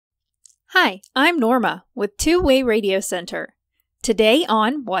Hi, I'm Norma with Two-Way Radio Center. Today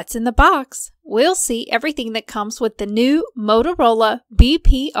on What's in the Box, we'll see everything that comes with the new Motorola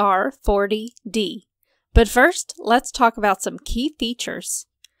BPR40d. But first, let's talk about some key features.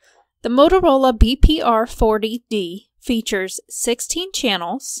 The Motorola BPR40d features 16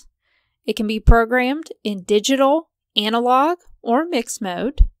 channels. It can be programmed in digital, analog, or mixed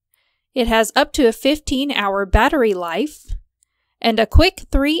mode. It has up to a 15-hour battery life and a quick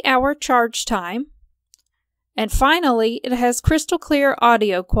 3-hour charge time. And finally, it has crystal clear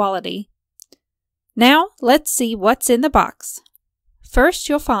audio quality. Now, let's see what's in the box. First,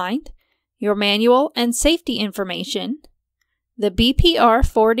 you'll find your manual and safety information, the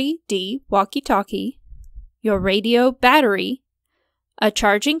BPR40d walkie-talkie, your radio battery, a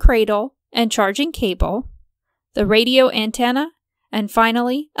charging cradle and charging cable, the radio antenna, and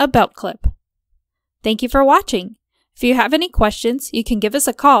finally, a belt clip. Thank you for watching. If you have any questions, you can give us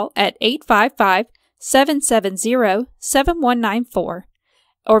a call at 855-770-7194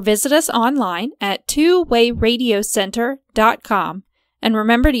 or visit us online at twowayradiocenter.com, and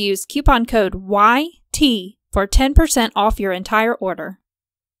remember to use coupon code YT for 10% off your entire order.